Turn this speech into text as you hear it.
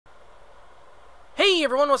Hey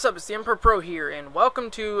everyone, what's up? It's TheUnproPro here, and welcome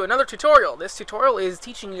to another tutorial. This tutorial is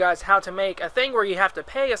teaching you guys how to make a thing where you have to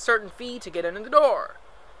pay a certain fee to get into the door.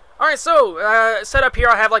 Alright, so, set up here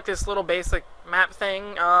I have like this little basic map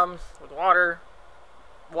thing, with water,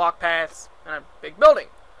 walk paths, and a big building,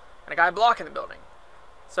 and a guy blocking the building.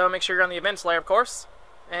 So make sure you're on the events layer, of course,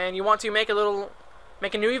 and you want to make a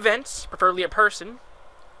new event, preferably a person.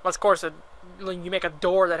 Unless, of course, you make a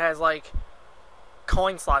door that has like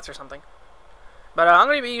coin slots or something. But I'm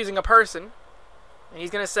going to be using a person, and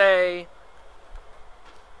he's going to say,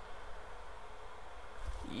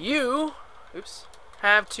 you,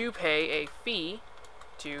 have to pay a fee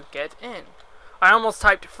to get in. I almost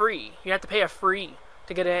typed free. You have to pay a free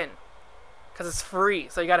to get in, because it's free,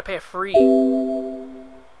 so you got to pay a free.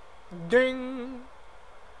 Ding!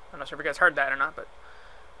 I'm not sure if you guys heard that or not, but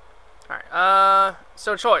alright,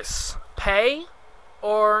 so choice, pay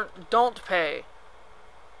or don't pay.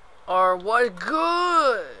 Or what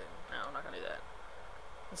good? No, I'm not going to do that.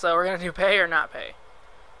 So we're going to do pay or not pay.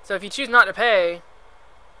 So if you choose not to pay,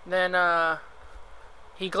 then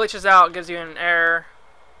he glitches out, gives you an error.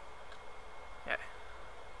 Yeah.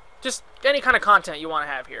 Just any kind of content you want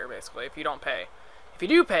to have here, basically, if you don't pay. If you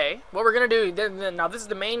do pay, what we're going to do, now this is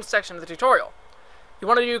the main section of the tutorial. You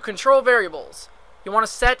want to do control variables. You want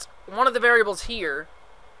to set one of the variables here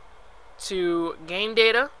to game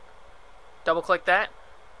data. Double click that.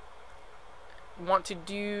 Want to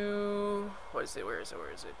do, what is it, where is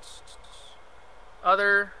it,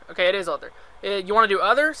 other, okay, it is other. You want to do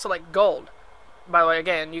other, select gold. By the way,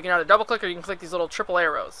 again, you can either double click or you can click these little triple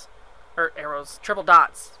triple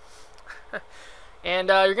dots. And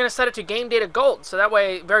you're going to set it to game data gold, so that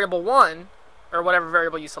way variable 1, or whatever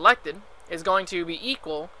variable you selected, is going to be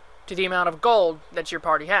equal to the amount of gold that your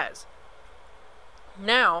party has.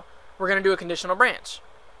 Now, we're going to do a conditional branch.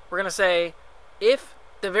 We're going to say, if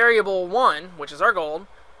the variable 1, which is our gold,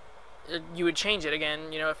 you would change it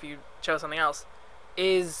again, you know, if you chose something else,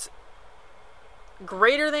 is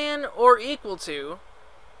greater than or equal to,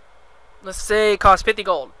 let's say, cost 50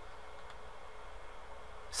 gold.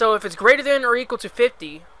 So if it's greater than or equal to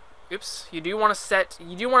 50, you do want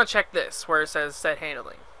to check this where it says set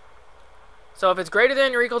handling. So if it's greater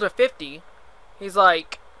than or equal to 50, he's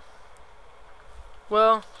like,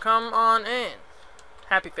 well, come on in,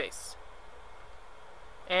 happy face.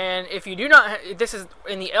 And if you do not, this is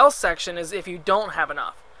in the else section, is if you don't have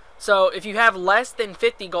enough. So if you have less than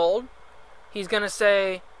 50 gold, he's going to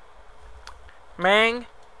say, Mang,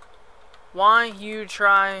 why you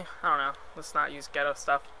try, I don't know, let's not use ghetto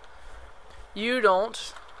stuff. You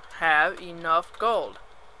don't have enough gold.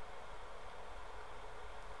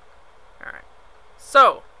 Alright.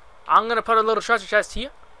 So, I'm going to put a little treasure chest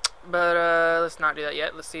here. But let's not do that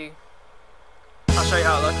yet. Let's see. I'll show you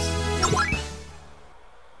how it looks.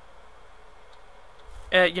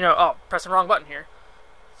 You know, oh, pressing the wrong button here.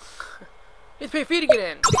 You have to pay a fee to get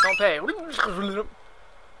in. Don't pay. You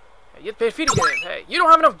have to pay a fee to get in. Hey, you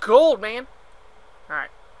don't have enough gold, man. All right.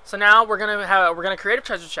 So now we're gonna create a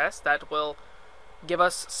treasure chest that will give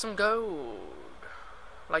us some gold,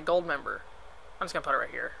 like gold member. I'm just gonna put it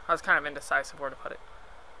right here. I was kind of indecisive where to put it.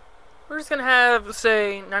 We're just gonna have, let's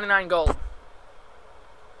say, 99 gold.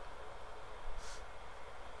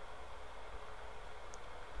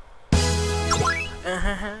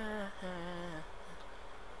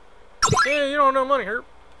 Yeah, you don't have no money, Herb.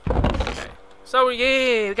 Okay. So,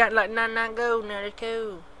 yeah, we got like 99 gold now, that's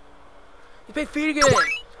cool. You paid fee to get in.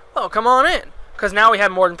 Oh, come on in. Because now we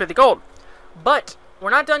have more than 50 gold. But,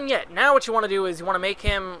 we're not done yet. Now what you want to do is you want to make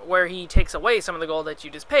him where he takes away some of the gold that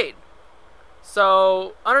you just paid.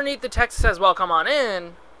 So, underneath the text that says, well, come on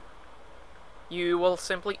in, you will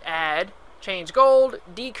simply add, change gold,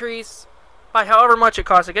 decrease, by however much it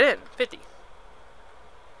costs to get in. 50.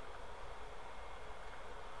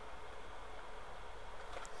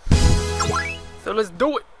 So let's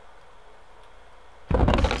do it.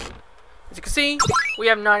 As you can see, we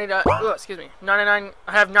have 99. Oh, excuse me, 99.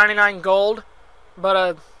 I have 99 gold, but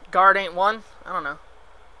a guard ain't one. I don't know.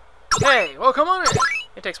 Hey, well, come on in.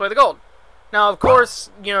 It takes away the gold. Now, of course,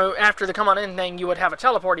 you know, after the come on in thing, you would have a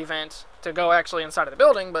teleport event to go actually inside of the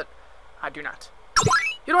building, but I do not.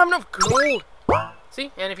 You don't have enough gold.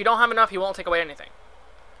 See, and if you don't have enough, he won't take away anything.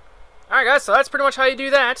 All right, guys. So that's pretty much how you do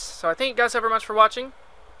that. So I thank you guys so very much for watching.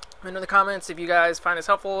 Let me know in the comments if you guys find this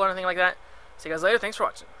helpful or anything like that. See you guys later. Thanks for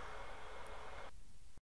watching.